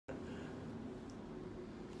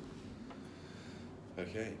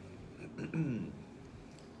Okay.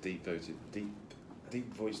 Deep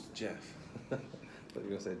voiced Jeff. I thought you were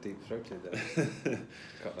going to say deep throated there.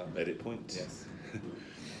 Cut that. Edit points. Yes.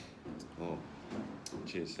 Oh,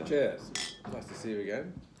 cheers, Sam. Cheers. Nice to see you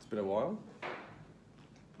again. It's been a while.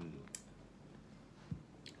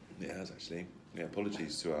 It has actually. Yeah,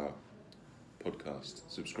 apologies to our podcast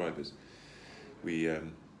subscribers. We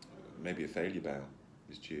maybe a failure bow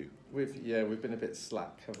is due. We've been a bit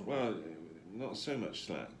slack, haven't we? Well, not so much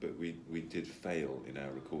slack, but we did fail in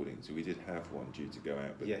our recording. So we did have one due to go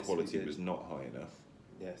out, but Yes, the quality we did. was not high enough.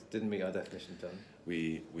 Yes, didn't meet our definition done.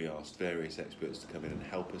 We asked various experts to come in and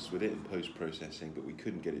help us with it in post-processing, but we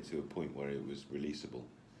couldn't get it to a point where it was releasable.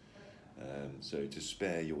 So to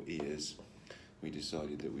spare your ears, we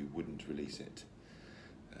decided that we wouldn't release it.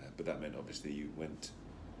 But that meant obviously you went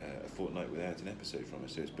a fortnight without an episode from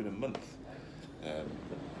us, so it's been a month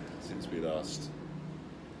since we last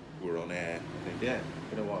were on air, I think. Yeah,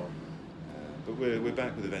 been a while. But we're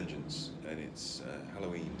back with a vengeance, and it's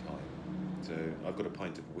Halloween time. So I've got a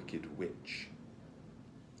pint of Wicked Witch.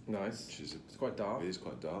 Nice. Which is It's quite dark. It is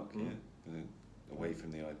quite dark, yeah. Away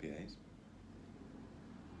from the IPAs.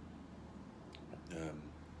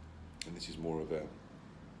 And this is more of a.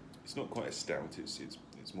 It's not quite a stout. It's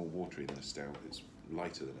more watery than a stout. It's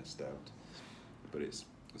lighter than a stout, but it's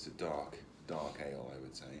a dark ale, I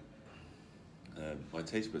would say. My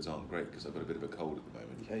taste buds aren't great because I've got a bit of a cold at the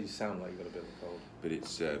moment. Yeah, you sound like you've got a bit of a cold. But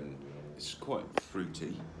it's quite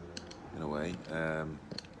fruity in a way,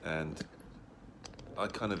 and I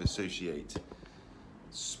kind of associate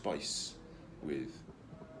spice with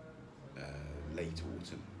late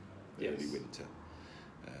autumn, early winter,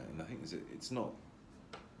 and I think it's not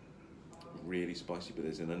really spicy, but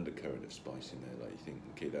there's an undercurrent of spice in there. Like you think,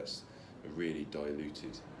 okay, that's a really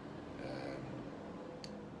diluted.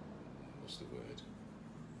 What's the word?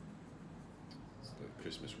 It's like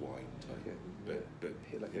Christmas wine type, but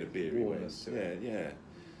like in a a beery way. warmness to it. Yeah.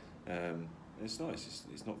 It's nice.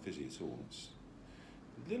 It's not fizzy at all. It's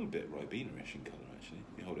a little bit Ribena-ish in colour, actually.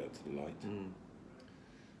 You hold it up to the light.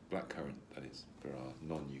 Blackcurrant, that is, for our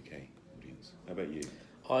non-UK audience. How about you?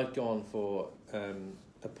 I've gone for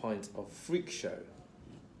a pint of Freak Show.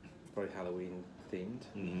 Very Halloween themed.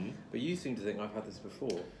 Mm-hmm. But you seem to think I've had this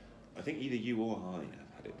before. I think either you or I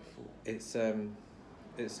have had it before. It's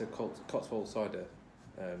a Cotswold cider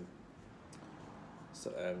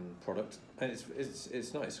product, and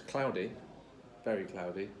it's nice. It's cloudy, very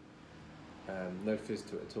cloudy. No fizz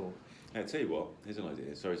to it at all. I'll tell you what. Here's an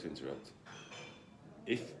idea. Sorry to interrupt.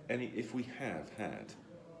 If we have had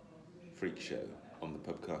Freak Show on the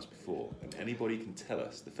podcast before, and anybody can tell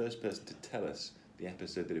us, the first person to tell us the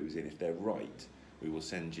episode that it was in, if they're right, we will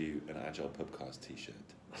send you an Agile Pubcast T-shirt.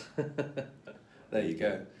 There you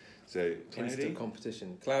go. So cloudy. Instant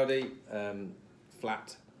competition. Cloudy,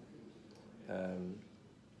 flat.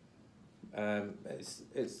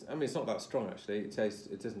 It's. I mean, it's not that strong actually.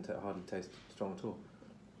 It doesn't hardly taste strong at all.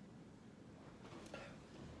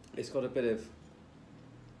 It's got a bit of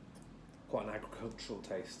quite an agricultural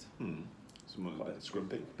taste. Somewhat a bit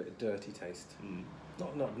scrumpy. A bit of dirty taste.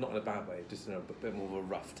 Not in a bad way. Just in a bit more of a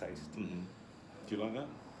rough taste. Do you like that?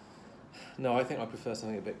 No, I think I prefer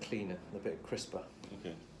something a bit cleaner, a bit crisper.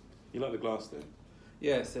 Okay. You like the glass though?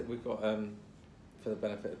 Yes, we've got for the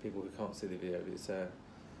benefit of people who can't see the video, it's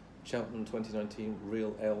Cheltenham 2019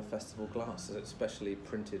 Real Ale Festival glass. It's specially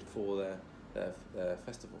printed for their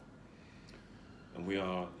festival. And we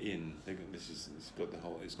are in. It's got the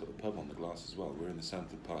pub on the glass as well. We're in the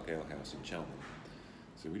Sandford Park Ale House in Cheltenham,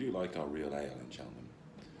 so we do like our real ale in Cheltenham,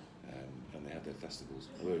 and they have their festivals.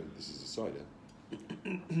 Although this is a cider.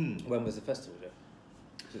 When was the festival, Jeff?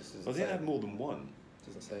 Well, they had more than one.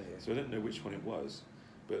 Doesn't say here. So I don't know which one it was,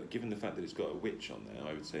 but given the fact that it's got a witch on there,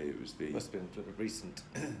 I would say it was the. Must have been recent.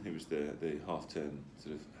 It was the half-term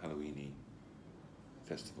sort of Halloweeny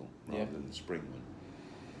festival rather than the spring one.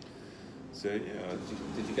 So yeah.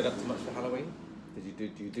 Did you get up to much for Halloween? Do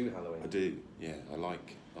you do Halloween? I do. Yeah, I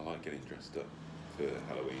like getting dressed up for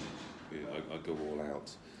Halloween. I go all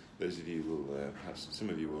out. Those of you will perhaps some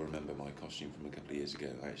of you will remember my costume from a couple of years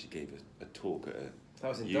ago. I actually gave a talk at a that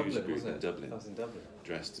was in user Dublin, group wasn't in it? Dublin. That was in Dublin.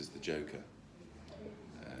 Dressed as the Joker,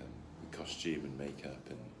 with costume and makeup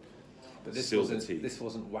and. But this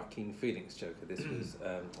wasn't Joaquin Phoenix Joker. This was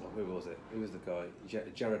who was it? Who was the guy?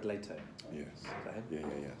 Jared Leto. Yes. Is that him?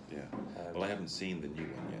 Yeah. Well, I haven't seen the new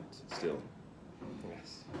one yet. Still.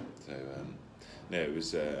 Yes. So no, it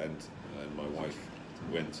was and my wife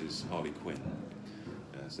went as Harley Quinn.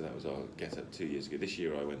 So that was our get up 2 years ago. This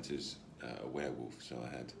year I went as a werewolf. So I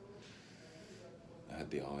had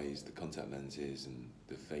the eyes, the contact lenses, and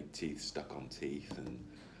the fake teeth stuck on teeth, and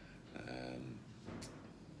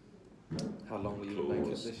How long were you in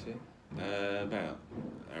makeup this year? About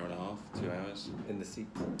an hour and a half, 2 hours. In the seat?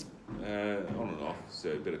 On and off,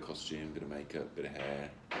 so a bit of costume, bit of makeup, bit of hair.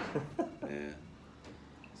 Yeah,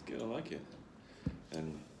 it's good. I like it,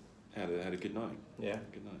 and had a good night. Yeah,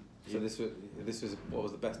 good night. So this was what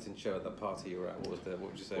was the best in show at that party you were at? What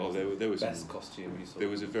would you say? Well, was there was best costume you saw. There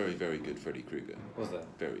was a very good Freddy Krueger. Was there?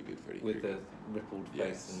 Very good Freddy With Krueger. the rippled face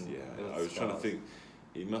Yes, and yeah. I was trying to think.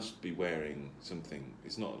 He must be wearing something.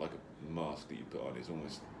 It's not like a mask that you put on. It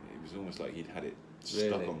was almost like he'd had it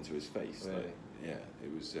stuck onto his face. Really? Like, yeah,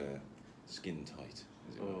 it was skin tight.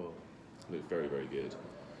 As it were. Oh. Looked very good.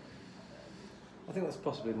 I think that's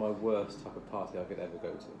possibly my worst type of party I could ever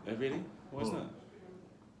go to. Oh, really? Why is that?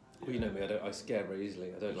 Well, you know me. I scare very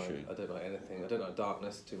easily. I don't True. like anything. I don't like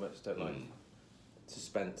darkness too much. Don't like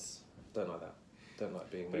suspense. Don't like that. Don't like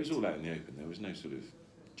being. But it was all out in the open. There was no sort of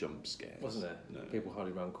jump scares. Wasn't there? No. People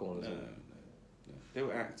hardly round corners. No. They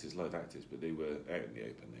were actors, live actors, but they were out in the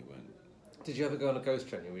open. They weren't. Did you ever go on a ghost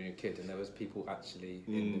training when you were a kid and there was people actually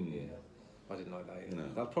in the... Yeah, I didn't like that either. No.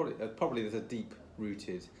 That's probably there's a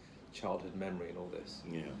deep-rooted childhood memory in all this.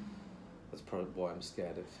 Yeah. That's probably why I'm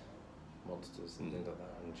scared of monsters and things like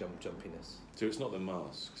that and jumpiness. So it's not the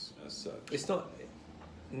masks as such. It's not...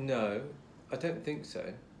 No, I don't think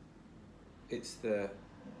so. It's the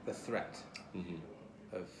threat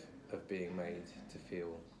of being made to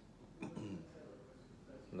feel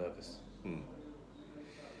nervous.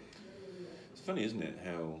 It's funny, isn't it,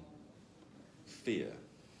 how fear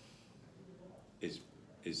is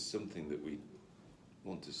something that we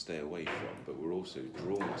want to stay away from, but we're also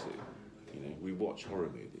drawn to. You know, we watch horror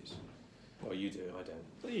movies. Well, you do. I don't.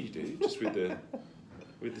 Well, you do, just with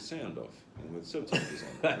the sound off and with subtitles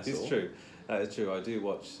on. That is true. That is true. I do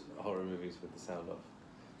watch horror movies with the sound off.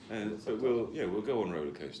 But we'll go on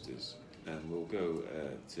roller coasters and we'll go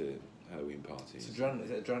to Halloween parties. Is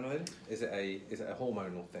it adrenaline? Is it a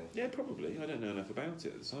hormonal thing? Yeah, probably. I don't know enough about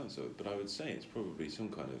it, the science of it, but I would say it's probably some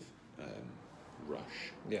kind of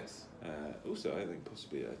rush. Yes. Also, I think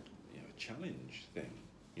possibly a challenge thing.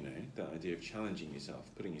 You know, that idea of challenging yourself,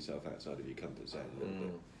 putting yourself outside of your comfort zone a little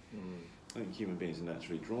bit. I think human beings are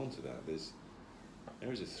naturally drawn to that.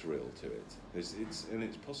 There is a thrill to it.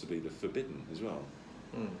 It's possibly the forbidden as well.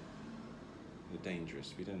 The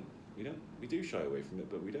dangerous. We do shy away from it,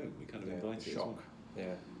 but we don't. We kind of invite it. Shock. As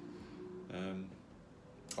well. Yeah.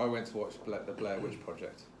 I went to watch the Blair Witch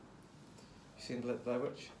Project. You seen Blair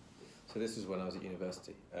Witch? So this was when I was at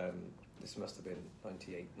university. This must have been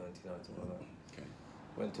 98, 99, something like that. Okay.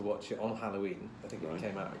 Went to watch it on Halloween. I think it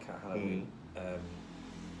came out at Halloween.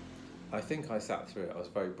 I think I sat through it. I was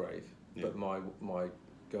very brave. Yeah. But my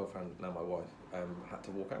girlfriend, now my wife, had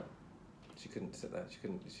to walk out. She couldn't sit there.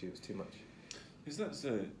 She was too much. Because that's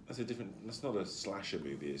a different. That's not a slasher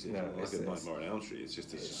movie, is it? No, it's like a Nightmare on Elm Street. It's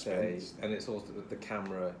just a suspense. And it's also the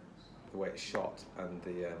camera, the way it's shot, and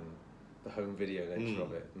the home video nature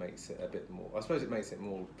of it makes it a bit more. I suppose it makes it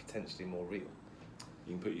potentially more real.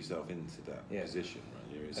 You can put yourself into that position,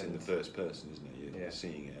 right? It's in the first person, isn't it? You're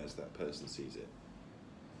seeing it as that person sees it.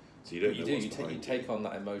 So you don't. You take on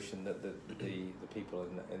that emotion that the people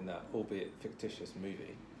in that, albeit fictitious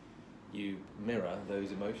movie. You mirror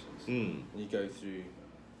those emotions. And you go through.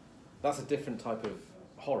 That's a different type of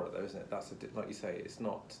horror, though, isn't it? Like you say, it's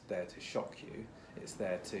not there to shock you. It's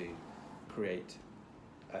there to create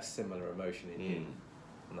a similar emotion in you,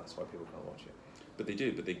 and that's why people can't watch it. But they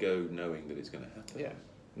do. But they go knowing that it's going to happen. Yeah,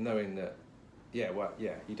 knowing that. Yeah,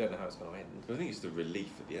 you don't know how it's going to end. But I think it's the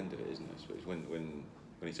relief at the end of it, isn't it? I suppose when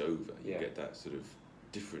it's over, you get that sort of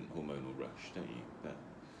different hormonal rush, don't you? That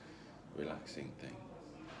relaxing thing.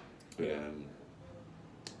 But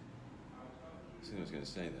something I was going to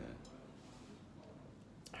say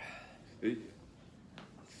there.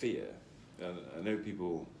 Fear. I know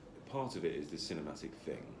people. Part of it is the cinematic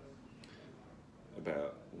thing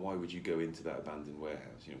about why would you go into that abandoned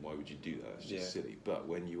warehouse? You know, why would you do that? It's just silly. But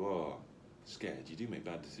when you are scared, you do make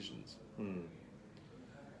bad decisions.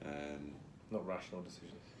 Not rational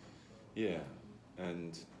decisions. Yeah,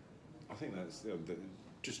 and I think that's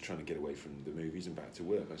just trying to get away from the movies and back to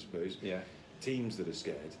work, I suppose. Yeah. Teams that are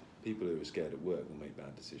scared, people who are scared at work will make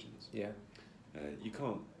bad decisions. Yeah. You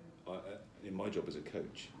can't. In my job as a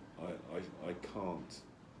coach, I can't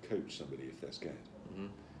coach somebody if they're scared.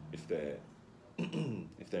 If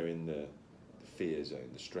they're in the fear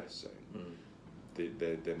zone, the stress zone,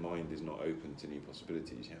 their mind is not open to new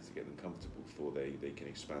possibilities. You have to get them comfortable before they can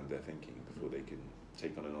expand their thinking, before they can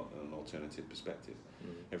take on an alternative perspective.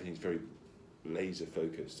 Everything's very laser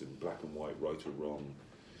focused and black and white, right or wrong,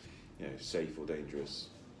 safe or dangerous,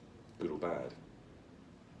 good or bad.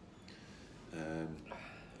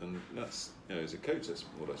 And that's, as a coach, that's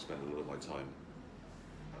what I spend a lot of my time.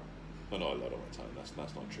 Well, not a lot of my time. That's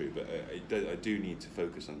not true. But I do need to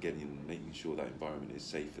focus on making sure that environment is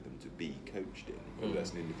safe for them to be coached in, whether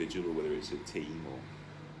that's an individual or whether it's a team or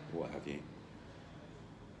what have you.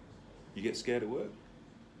 You get scared at work?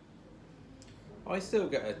 I still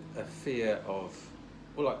get a fear of,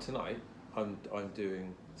 well, like tonight, I'm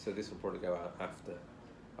doing. So this will probably go out after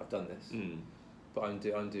I've done this. But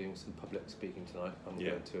I'm doing some public speaking tonight. I'm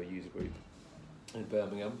going to a user group in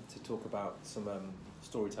Birmingham to talk about some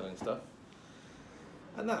storytelling stuff,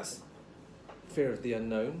 and that's fear of the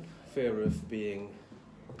unknown, fear of being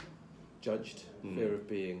judged, fear of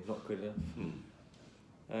being not good enough.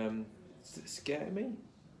 Does it scare me?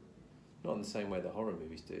 Not in the same way that horror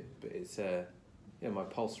movies do, but it's my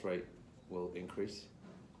pulse rate will increase,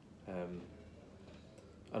 and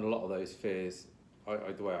a lot of those fears.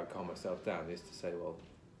 The way I calm myself down is to say, well,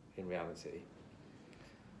 in reality,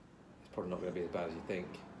 it's probably not going to be as bad as you think,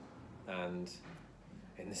 and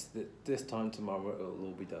in this time tomorrow, it'll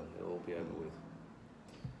all be done. It'll all be over with.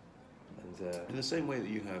 And in the same way that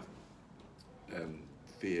you have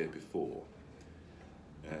fear before,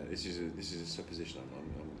 this is a supposition.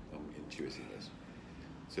 I'm intuiting this.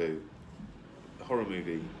 So, a horror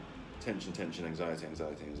movie, tension, anxiety,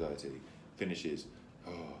 finishes.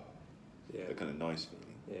 That kind of nice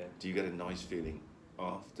feeling. Yeah. Do you get a nice feeling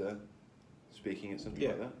after speaking at something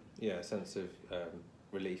like that? Yeah, a sense of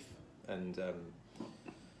relief and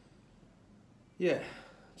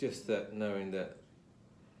just that knowing that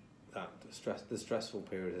the stressful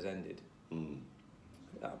period has ended.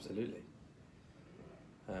 Absolutely.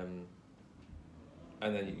 And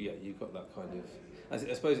then you've got that kind of. I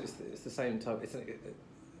suppose it's the same type. It's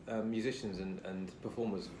musicians and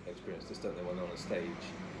performers experience this, don't they? When they're on a stage,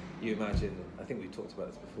 you imagine. I think we talked about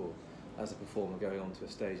this before. As a performer, going onto a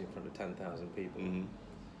stage in front of 10,000 people,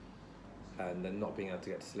 and then not being able to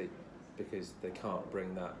get to sleep because they can't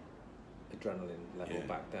bring that adrenaline level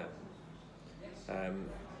back down.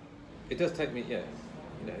 It does take me.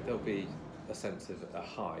 There'll be a sense of a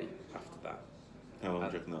high after that. How long do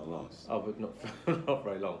you reckon that'll last? Oh, but not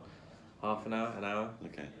very long. Half an hour, an hour.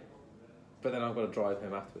 Okay. But then I've got to drive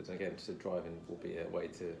home afterwards. And again, just driving will be a way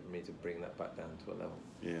to me to bring that back down to a level.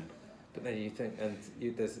 Yeah. But then you think,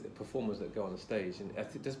 there's performers that go on the stage, and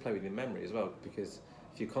it does play with your memory as well, because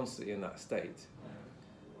if you're constantly in that state,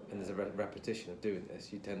 and there's a repetition of doing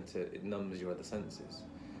this, it numbs your other senses.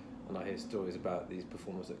 And I hear stories about these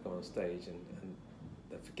performers that go on stage and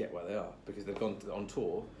they forget where they are, because they've gone on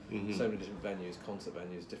tour, so many different venues, concert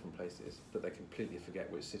venues, different places, but they completely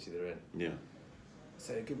forget which city they're in. Yeah.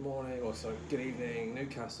 Say good morning or good evening,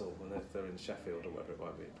 Newcastle, when they're in Sheffield or whatever it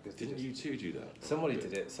might be. Because Didn't you two do that? Somebody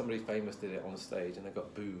did it. Somebody famous did it on stage, and they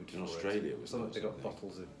got booed. In Australia, they got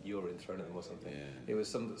bottles of urine thrown at them or something. Yeah. It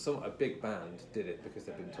was a big band did it because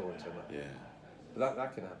they've been touring so much. Yeah. But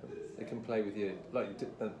that can happen. It can play with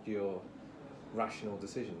your rational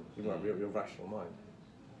decision, your rational mind.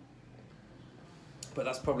 But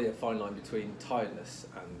that's probably a fine line between tiredness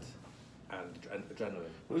and adrenaline.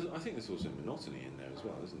 Well, I think there's also monotony in there as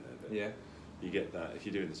well, isn't there? That yeah. You get that if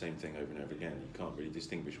you're doing the same thing over and over again, you can't really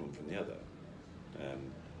distinguish one from the other.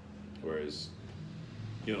 Whereas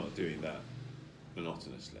you're not doing that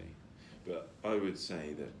monotonously. But I would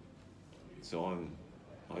say that.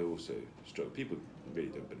 I also struggle. People really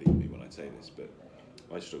don't believe me when I say this, but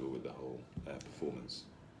I struggle with the whole performance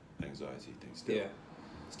anxiety thing still. Yeah.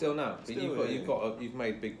 Still now, but Still, you've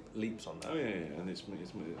made big leaps on that. Oh yeah, and it's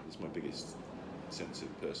my biggest sense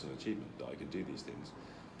of personal achievement that I can do these things,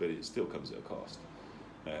 but it still comes at a cost.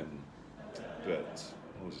 But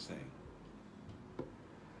what was I saying?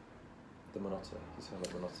 The monotony. You sound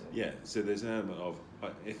like monotony. Yeah. So there's an element of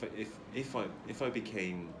if I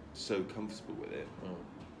became so comfortable with it,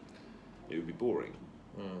 it would be boring.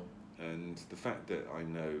 And the fact that I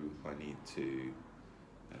know I need to.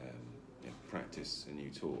 Practice a new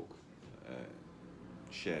talk,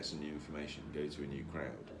 share some new information, go to a new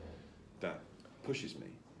crowd, that pushes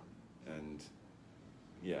me. And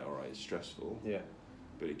alright, it's stressful,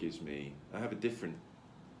 but it gives me, I have a different,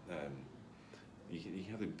 you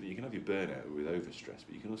can have your burnout with overstress,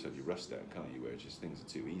 but you can also have your rust out, can't you, where it's just things are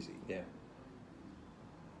too easy. Yeah.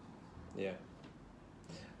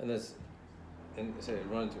 And so it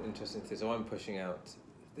runs into interesting things. So I'm pushing out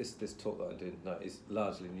this talk that I'm doing tonight is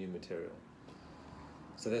largely new material.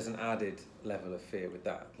 So there's an added level of fear with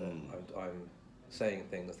that. I'm saying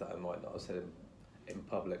things that I might not have said in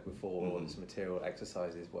public before, or it's material,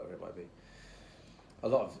 exercises, whatever it might be. A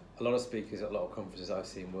lot of speakers at a lot of conferences I've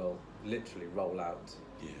seen will literally roll out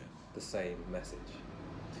the same message.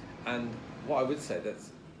 And what I would say,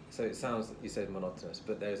 that's So it sounds, you said monotonous,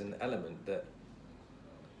 but there's an element that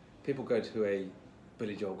people go to a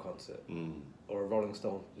Billy Joel concert or a Rolling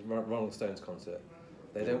Stones concert.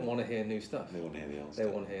 They don't want to hear new stuff. They want to hear the old They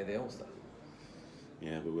stuff. want to hear the old stuff.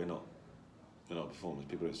 Yeah, but we're not performers.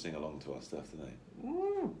 People don't sing along to our stuff, do they?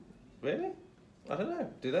 Really? I don't know.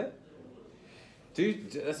 Do they?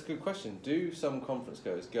 That's a good question. Do some conference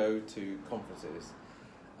goers go to conferences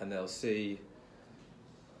and they'll see,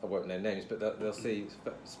 I won't name names, but they'll see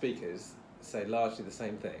speakers say largely the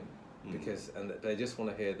same thing and they just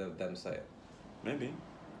want to hear them say it? Maybe.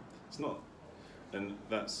 It's not. And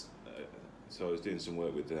that's... so I was doing some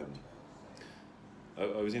work with them.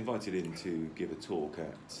 I was invited in to give a talk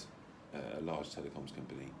at a large telecoms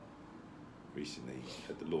company recently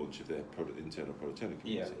at the launch of their internal product owner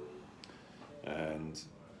community. And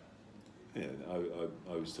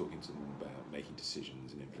I was talking to them about making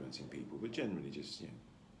decisions and influencing people, but generally just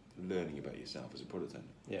learning about yourself as a product owner.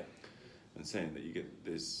 Yeah. And saying that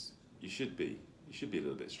you should be a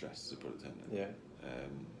little bit stressed as a product owner. Yeah.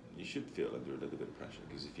 You should feel under a little bit of pressure,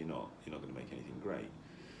 because if you're not going to make anything great.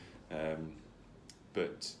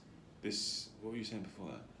 But this, what were you saying before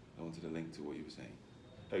that? I wanted a link to what you were saying.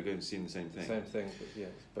 Oh, going and seeing the same thing. Same thing, but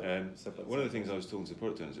yes. But one of the things I was talking to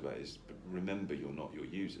product owners about is remember you're not your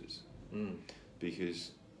users,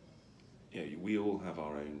 because we all have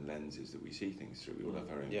our own lenses that we see things through. We all have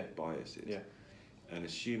our own biases. Yeah. And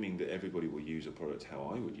assuming that everybody will use a product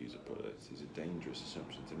how I would use a product is a dangerous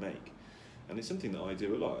assumption to make. And it's something that I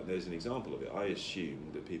do a lot. There's an example of it. I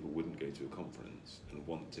assume that people wouldn't go to a conference and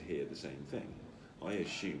want to hear the same thing. I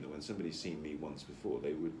assume that when somebody's seen me once before,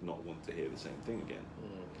 they would not want to hear the same thing again.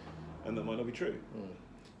 And that might not be true.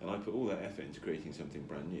 And I put all that effort into creating something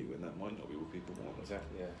brand new, and that might not be what people want.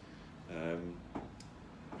 Exactly, yeah.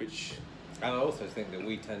 And I also think that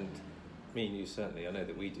we tend, me and you certainly, I know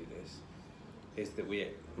that we do this, is that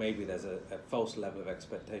maybe there's a false level of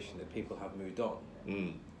expectation that people have moved on.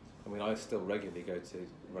 I mean, I still regularly go to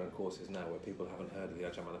run courses now where people haven't heard of the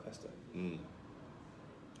Agile Manifesto.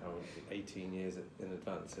 18 years in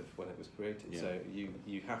advance of when it was created. Yeah. So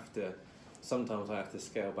you have to, sometimes I have to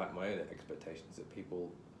scale back my own expectations that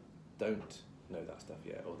people don't know that stuff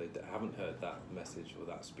yet, or they haven't heard that message or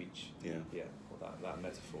that speech or that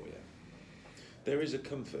metaphor yet. There is a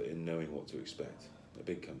comfort in knowing what to expect, a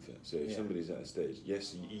big comfort. So if somebody's at a stage,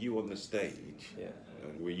 yes, you on the stage,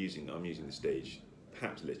 and I'm using the stage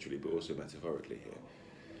perhaps literally but also metaphorically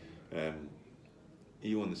here,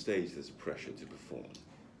 you on the stage, there's a pressure to perform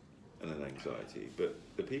and an anxiety, but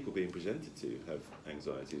the people being presented to have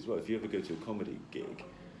anxiety as well. If you ever go to a comedy gig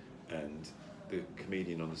and the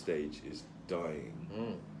comedian on the stage is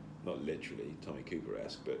dying, not literally Tommy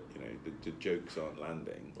Cooper-esque, but the jokes aren't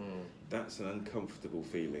landing, that's an uncomfortable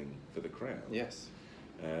feeling for the crowd. Yes.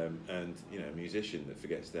 And a musician that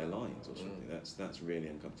forgets their lines or something, that's really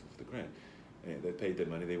uncomfortable for the crowd. They paid their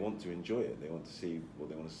money, they want to enjoy it, they want to see what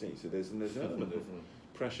they want to see. So there's an element of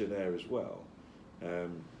pressure there as well.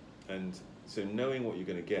 And so knowing what you're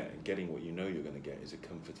going to get and getting what you know you're going to get is a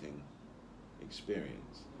comforting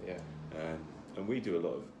experience. Yeah. And we do a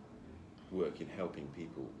lot of work in helping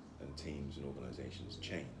people and teams and organisations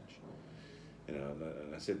change. And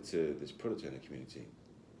I said to this product owner community,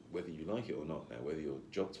 whether you like it or not now, whether your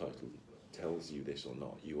job title tells you this or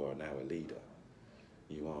not, you are now a leader.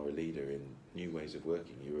 You are a leader in new ways of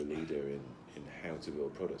working. You're a leader in how to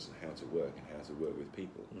build products and how to work and how to work with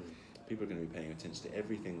people. People are going to be paying attention to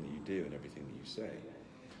everything that you do and everything that you say.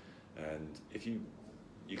 And if you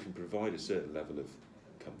can provide a certain level of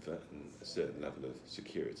comfort and a certain level of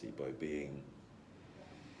security by being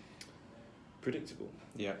predictable.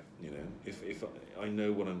 Yeah. If I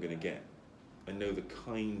know what I'm going to get, I know the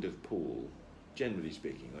kind of pool, generally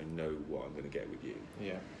speaking, I know what I'm going to get with you.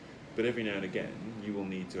 Yeah. But every now and again, you will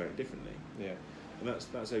need to act differently. Yeah. And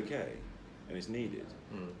that's okay, and it's needed.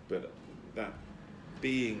 But that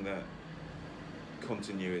being that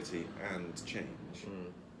continuity and change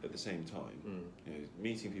at the same time,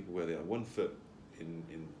 meeting people where they are, one foot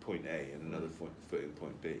in point A and another foot in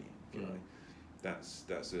point B, if you like.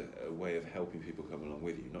 That's a way of helping people come along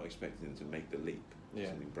with you, not expecting them to make the leap to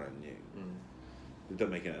something brand new. It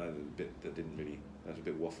doesn't make it a bit that didn't really. That's a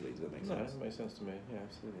bit waffly. Does that make sense? No, it makes sense to me. Yeah,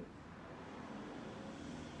 absolutely.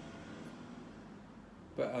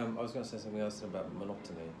 But I was going to say something else about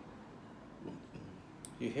monotony.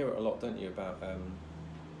 You hear it a lot, don't you? About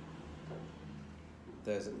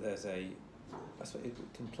there's a that's what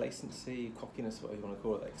complacency, cockiness, whatever you want to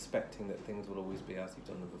call it, expecting that things will always be as you've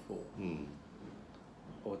done them before.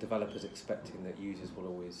 Or developers expecting that users will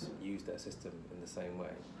always use their system in the same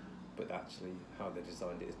way, but actually how they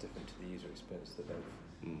designed it is different to the user experience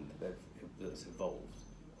that that's evolved.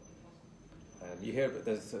 You hear, but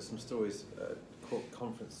there's some stories.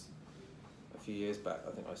 Conference a few years back,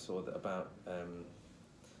 I think I saw that about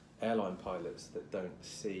airline pilots that don't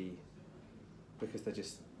see because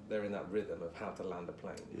they're in that rhythm of how to land a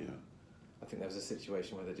plane. Yeah. I think there was a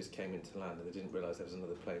situation where they just came into land and they didn't realise there was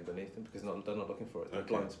another plane beneath them because they're not looking for it. They're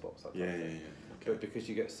blind spots. That Yeah. kind of thing. Okay. But because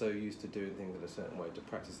you get so used to doing things in a certain way, to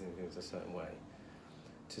practicing things a certain way,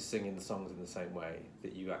 to singing the songs in the same way,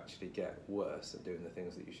 that you actually get worse at doing the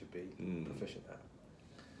things that you should be proficient at.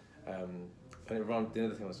 And the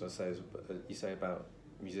other thing I was going to say is, you say about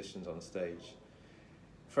musicians on stage.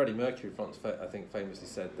 Freddie Mercury once, I think, famously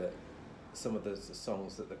said that some of the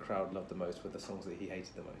songs that the crowd loved the most were the songs that he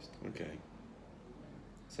hated the most. Okay.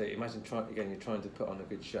 So imagine you're trying to put on a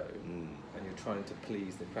good show, and you're trying to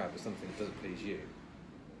please the crowd, but something doesn't please you.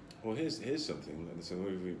 Well, here's something. So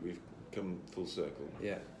we've come full circle.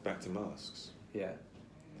 Yeah. Back to masks. Yeah.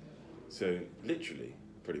 So Literally,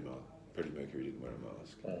 Freddie Mercury didn't wear a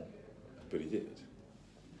mask, but he did.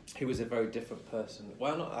 He was a very different person.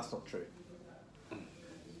 Well, that's not true.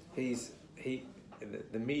 The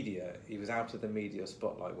media. He was out of the media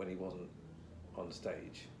spotlight when he wasn't on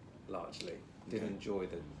stage, largely. Didn't enjoy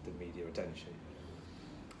the media attention.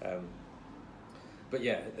 But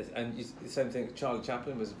yeah, and the same thing. Charlie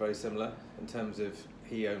Chaplin was very similar in terms of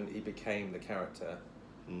he became the character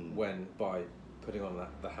when by putting on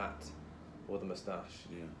the hat or the moustache.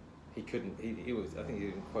 Yeah. He couldn't. He was. I think he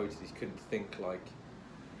even quoted. He couldn't think like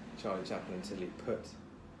Charlie Chaplin until he put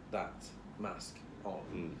that mask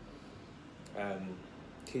on.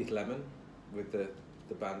 Keith Lemon with the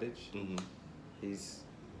bandage. He's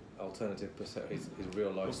alternative persona. His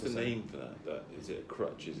real life. What's the name for that? Is it a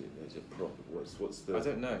crutch? Is it a prop? What's the? I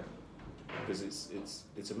don't know. Because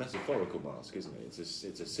it's a metaphorical mask, isn't it?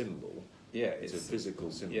 It's a symbol. Yeah, it's a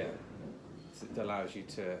physical symbol. Yeah, it allows you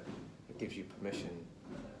to. It gives you permission,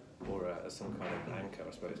 or some kind of anchor,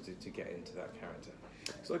 I suppose, to get into that character.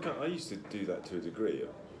 So I used to do that to a degree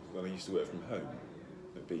when I used to work from home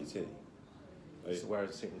at BT. Just wear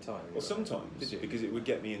a suit and tie. Well, sometimes, did you? Because it would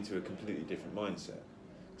get me into a completely different mindset.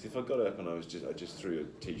 Because if I got up and I just threw a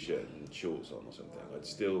t-shirt and shorts on or something, I'd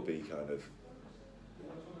still be kind of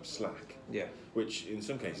slack. Yeah. Which in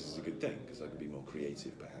some cases is a good thing because I could be more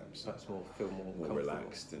creative, perhaps. Perhaps feel more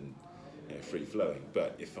relaxed and free flowing.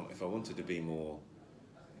 But if I wanted to be more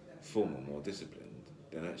formal, more disciplined,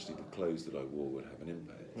 then actually the clothes that I wore would have an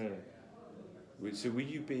impact. Really? So will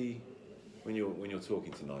you be, when you're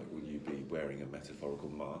talking tonight, will you be wearing a metaphorical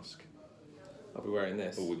mask? I'll be wearing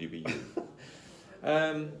this. Or will you be you?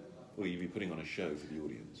 Will you be putting on a show for the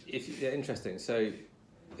audience? Interesting. So,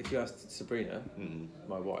 if you asked Sabrina,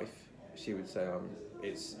 my wife, she would say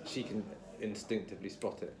she can instinctively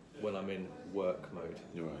spot it when I'm in work mode.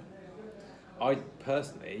 You're right. I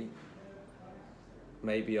personally,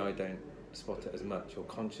 maybe I don't spot it as much or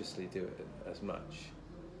consciously do it as much.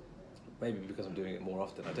 Maybe because I'm doing it more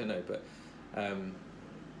often. I don't know, but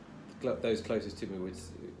those closest to me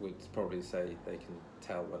would probably say they can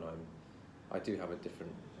tell when I do have a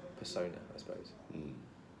different persona, I suppose.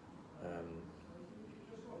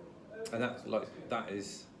 And that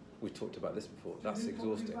is, we talked about this before, that's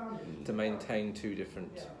exhausting, to maintain two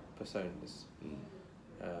different personas,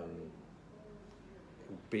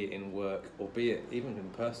 be it in work or be it even in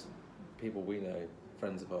person. People we know,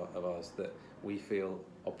 friends of ours, that we feel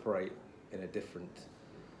operate in a different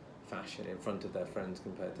fashion in front of their friends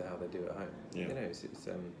compared to how they do at home. Yeah.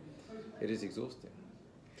 It is exhausting.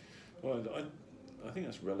 Well, I think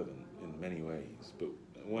that's relevant in many ways, but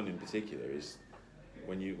one in particular is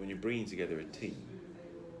when you're bringing together a team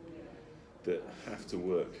that have to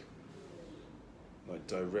work, like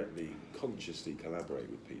directly, consciously collaborate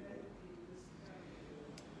with people.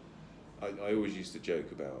 I always used to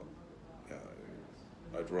joke about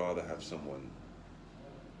I'd rather have someone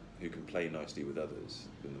who can play nicely with others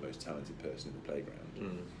than the most talented person in the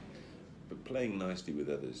playground. But playing nicely with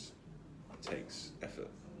others takes effort.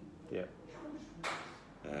 Yeah.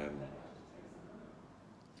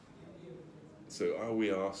 So are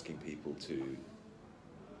we asking people to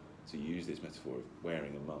use this metaphor of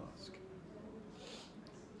wearing a mask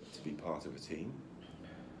to be part of a team?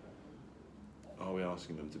 Are we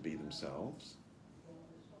asking them to be themselves?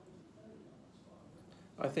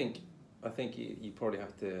 I think you probably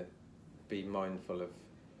have to be mindful of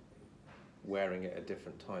wearing it at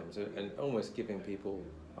different times and almost giving people,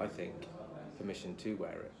 I think, permission to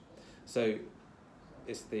wear it. So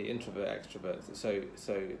it's the introvert extrovert. So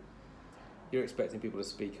you're expecting people to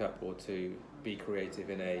speak up or to be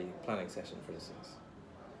creative in a planning session, for instance.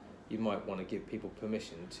 You might want to give people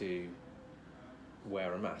permission to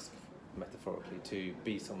wear a mask, metaphorically, to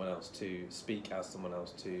be someone else, to speak as someone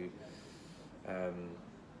else, to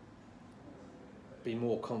be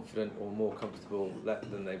more confident or more comfortable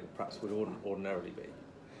than they perhaps would ordinarily be.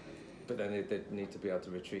 But then they need to be able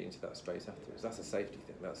to retreat into that space afterwards. That's a safety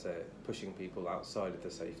thing. That's pushing people outside of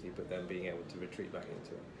the safety, but then being able to retreat back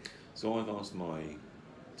into it. So I've asked my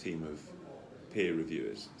team of peer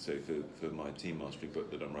reviewers, so for my team mastering book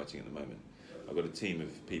that I'm writing at the moment, I've got a team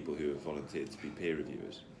of people who have volunteered to be peer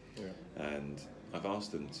reviewers, and I've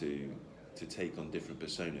asked them to take on different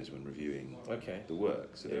personas when reviewing the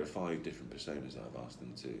work. So there are 5 different personas that I've asked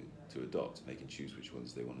them to adopt, and they can choose which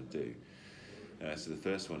ones they want to do. So the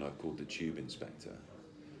first one I've called the tube inspector,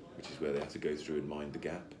 which is where they have to go through and mind the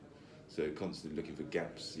gap. So constantly looking for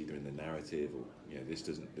gaps either in the narrative, or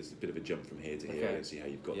there's a bit of a jump from here to here. Let's see how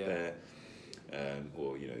you've got there,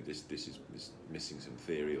 or this is missing some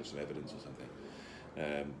theory or some evidence or something.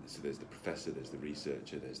 So there's the professor, there's the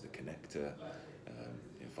researcher, there's the connector,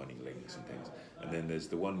 finding links and things, and then there's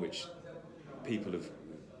the one which people have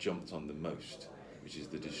jumped on the most, which is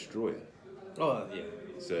the destroyer. Oh yeah.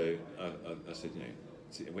 So I said,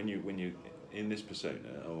 when you in this persona,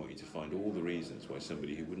 I want you to find all the reasons why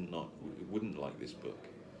somebody who wouldn't like this book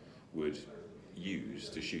would use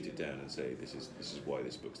to shoot it down and say this is why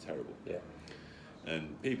this book's terrible. Yeah.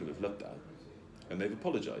 And people have loved that, and they've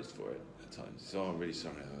apologised for it at times. So I'm really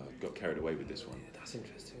sorry, I got carried away with this one. Yeah, that's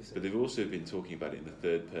interesting, isn't it? But they've also been talking about it in the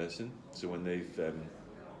third person. So when they've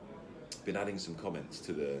been adding some comments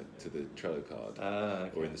to the Trello card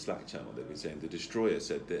or in the Slack channel, they've been saying the destroyer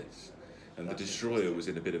said this, and the destroyer was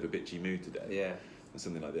in a bit of a bitchy mood today. Yeah. And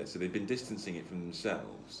something like that. So they've been distancing it from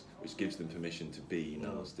themselves, which gives them permission to be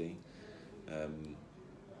nasty.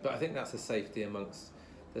 But I think that's a safety amongst.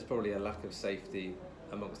 There's probably a lack of safety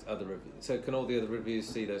amongst other reviews. So can all the other reviews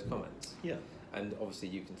see those comments? Yeah. And obviously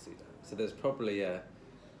you can see that. So there's probably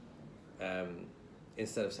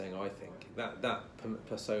instead of saying I think, that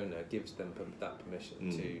persona gives them that permission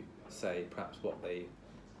to say perhaps what they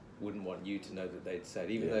wouldn't want you to know that they'd said,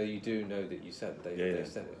 even though you do know that you said they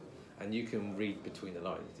said it. And you can read between the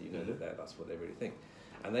lines, you know that that's what they really think.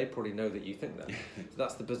 And they probably know that you think that. So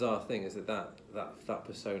that's the bizarre thing, is that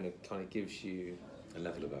persona kind of gives you a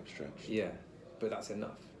level of abstraction. Yeah, but that's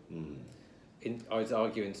enough. I would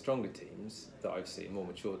argue in stronger teams that I've seen, more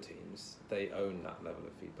mature teams, they own that level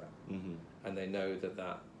of feedback, and they know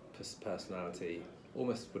that personality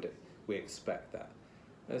almost we expect that.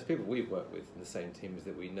 And there's people we've worked with in the same teams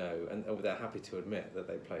that we know, and they're happy to admit that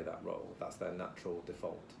they play that role. That's their natural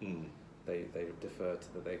default. They defer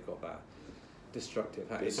to that. They've got that destructive.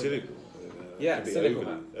 It's cynical.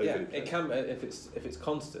 Cynical. It can if it's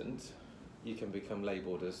constant. You can become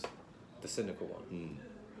labelled as the cynical one.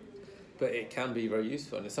 But it can be very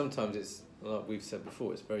useful, and sometimes it's, like we've said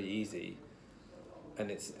before, it's very easy, and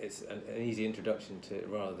it's an easy introduction to it,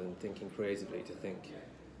 rather than thinking creatively, to think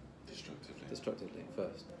destructively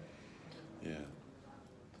first. Yeah.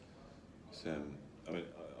 So, I mean,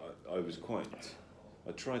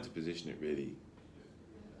 I tried to position it really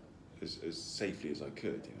as safely as I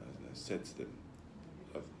could. And I said to them,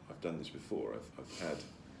 I've done this before. I've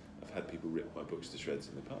had people rip my books to shreds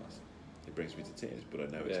in the past. It brings me to tears, but I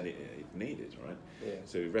know it's needed, right? Yeah.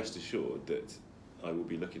 So rest assured that I will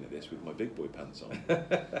be looking at this with my big boy pants on,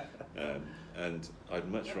 and I'd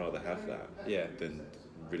much rather have that than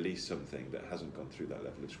release something that hasn't gone through that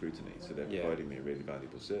level of scrutiny. So they're providing me a really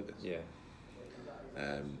valuable service. Yeah.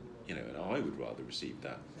 And I would rather receive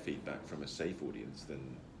that feedback from a safe audience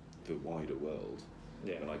than the wider world,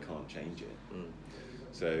 when I can't change it.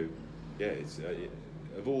 So, it's.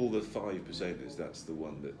 Of all the 5 personas, that's the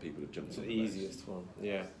one that people have jumped on. The easiest one,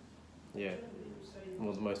 yeah.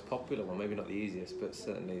 Well, the most popular one, maybe not the easiest, but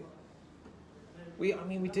certainly. We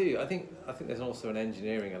do. I think there's also an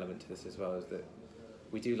engineering element to this as well, is that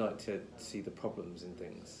we do like to see the problems in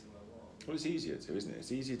things. Well, it's easier to, isn't it?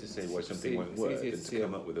 It's easier to say why something won't work than to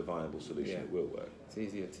come up with a viable solution that will work. It's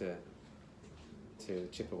easier to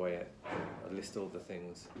chip away at, list all the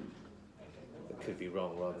things that could be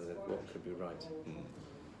wrong rather than what could be right.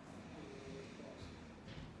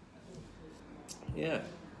 Yeah.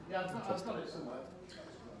 Interesting.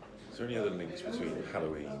 Is there any other links between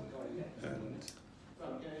Halloween and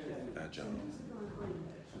Agile?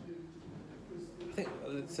 I think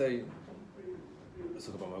let's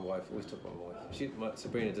talk about my wife. Always talk about my wife.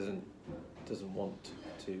 Sabrina doesn't want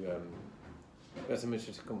to. We had some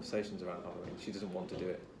interesting conversations around Halloween. She doesn't want to do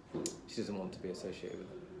it. She doesn't want to be associated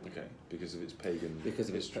with it. Okay, because of its pagan. Because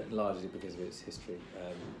of history. Largely because of its history.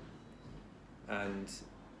 And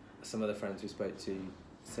some other friends we spoke to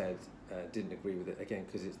said didn't agree with it again,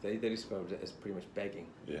 because they described it as pretty much begging.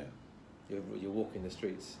 Yeah. You're walking the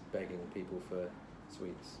streets begging people for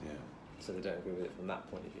sweets. Yeah. So they don't agree with it from that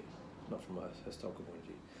point of view. not from a historical point of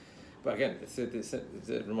view. But again,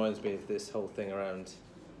 it reminds me of this whole thing around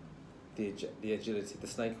the agility, the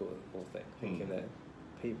snake oil thing. Thinking that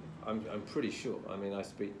people, I'm pretty sure. I mean, I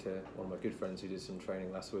speak to one of my good friends who did some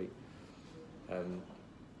training last week.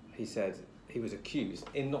 He said he was accused,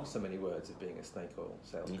 in not so many words, of being a snake oil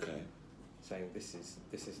salesman. Okay. Saying this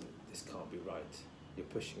can't be right. You're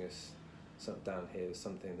pushing us down here. There's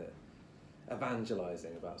something that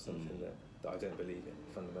evangelizing about something that I don't believe in.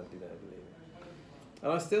 Fundamentally, don't believe in.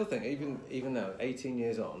 And I still think, even now, 18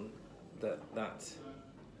 years on, that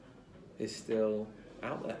is still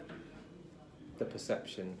out there. The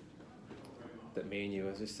perception that me and you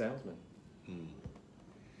are just salesmen.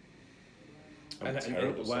 I'm a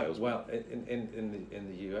terrible salesman. Well, in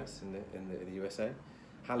the US, in the USA,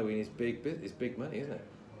 Halloween is big money, isn't it?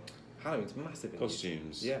 Halloween's massive.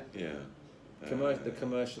 Costumes. Yeah. The The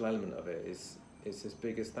commercial element of it is as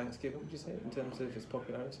big as Thanksgiving. Would you say, in terms of its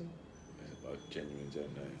popularity? I genuinely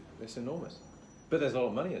don't know. It's enormous, but there's a lot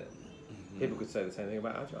of money in it. People could say the same thing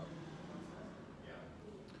about Agile.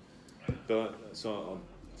 But so I'm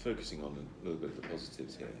focusing on a little bit of the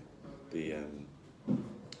positives here. The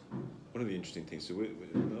one of the interesting things. So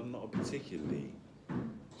we're not a particularly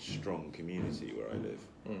strong community where I live.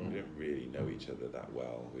 We don't really know each other that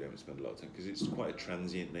well. We don't spend a lot of time because it's quite a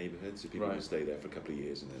transient neighbourhood. So people will stay there for a couple of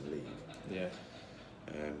years and then leave. Yeah.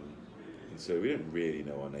 And so we don't really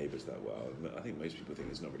know our neighbours that well. I think most people think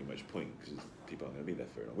there's not really much point because people aren't going to be there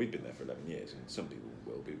for long. We've been there for 11 years, and some people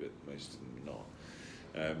will be, but most of them not.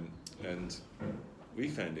 And we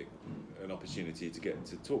found it an opportunity to get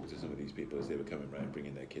to talk to some of these people as they were coming around,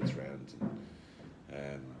 bringing their kids round.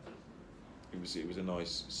 And it was a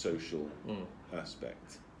nice social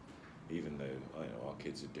aspect, even though our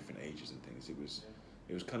kids are different ages and things. It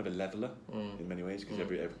was kind of a leveller in many ways because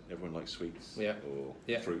everyone likes sweets or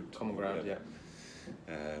fruit, common ground.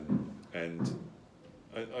 And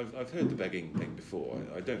I've heard the begging thing before.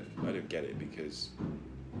 I don't get it because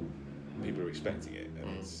people are expecting it,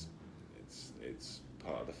 and it's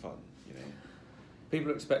part of the fun, you know.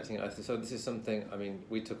 People are expecting it. So this is something. I mean,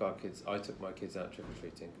 I took my kids out trick or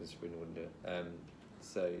treating because Sabrina wouldn't do it.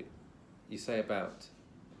 So you say about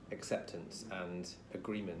acceptance and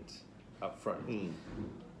agreement up front,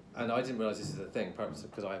 and I didn't realise this is a thing. Perhaps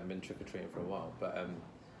because I haven't been trick or treating for a while, but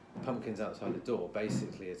pumpkins outside the door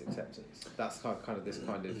basically is acceptance. That's kind of this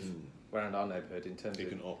kind of around our neighbourhood in terms of you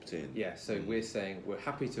can opt in. Yeah, so we're saying we're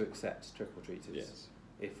happy to accept trick or treaters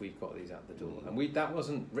if we've got these out the door, and that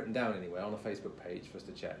wasn't written down anywhere on a Facebook page for us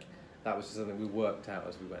to check. That was just something we worked out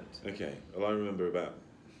as we went. Okay. Well, I remember about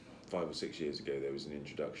 5 or 6 years ago there was an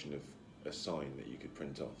introduction of a sign that you could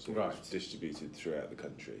print off. So it was distributed throughout the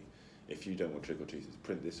country. If you don't want trick or treaters,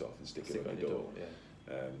 print this off and stick it on your door.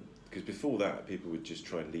 Because before that, people would just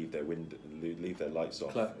try and leave their lights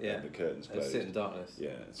off, and the curtains closed, and sit in darkness.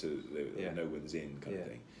 Yeah, so no one's in, kind of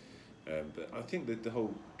thing. But I think that the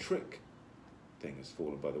whole trick thing has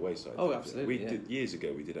fallen by the wayside. Oh, absolutely. Years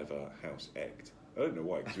ago we did have our house egged. I don't know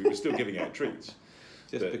why, because we were still giving out treats.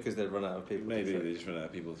 Because they'd run out of people. Maybe they just run out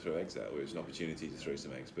of people to throw eggs out. Or it was an opportunity to throw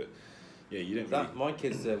some eggs, but you don't. Really... My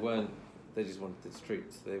kids weren't. They just wanted the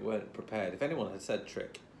treats. They weren't prepared. If anyone had said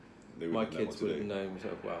trick, my kids would have known.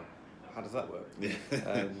 Well, how does that work?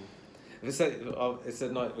 It's a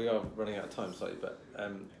night. We are running out of time slightly, but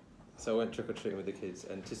so I went trick or treating with the kids,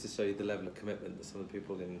 and just to show you the level of commitment that some of the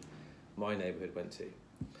people in my neighbourhood went to.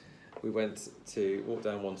 We went to walk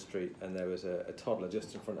down one street, and there was a toddler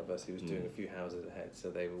just in front of us who was doing a few houses ahead, so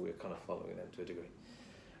we were kind of following them to a degree.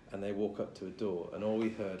 And they walk up to a door, and all we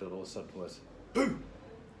heard all of a sudden was boom,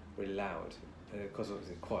 really loud. And of course, it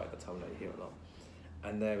was quiet at the time, now you hear it a lot.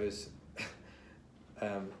 And there was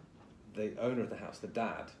the owner of the house, the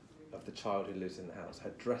dad of the child who lives in the house,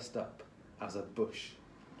 had dressed up as a bush.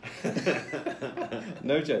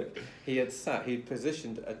 No joke. He'd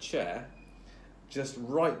positioned a chair just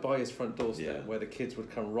right by his front doorstep where the kids would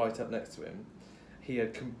come right up next to him. He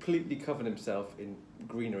had completely covered himself in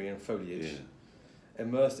greenery and foliage,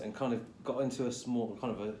 immersed and kind of got into a small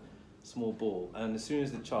ball. And as soon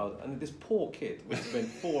as the child, and this poor kid, must have been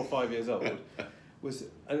 4 or 5 years old, and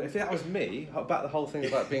if that was me, about the whole thing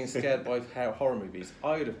about being scared by horror movies,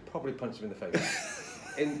 I would have probably punched him in the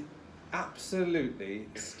face. Absolutely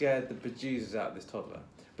scared the bejesus out of this toddler.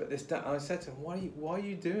 But this dad, I said to him, why are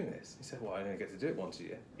you doing this? He said, well, I only get to do it once a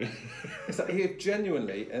year. It's like he had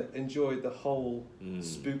genuinely enjoyed the whole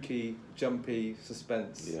spooky, jumpy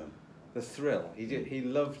suspense, the thrill. He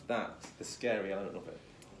loved that, the scary element of it.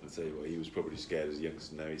 I'll tell you what, he was probably scared as a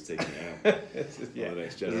youngster, now he's taking it out on the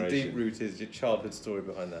next generation. There's a deep-rooted childhood story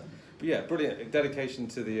behind that. But yeah, brilliant dedication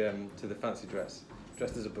to the fancy dress.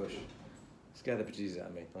 Dressed as a bush. Scare the producers out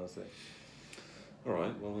of me, honestly. All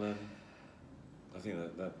right. Well, I think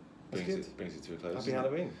that brings it to a close. Happy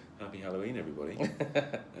Halloween. Happy Halloween, everybody.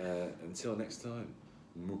 Until next time.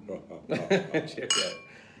 Cheerio.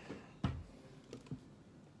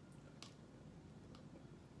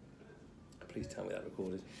 Please tell me that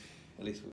recorded. At least.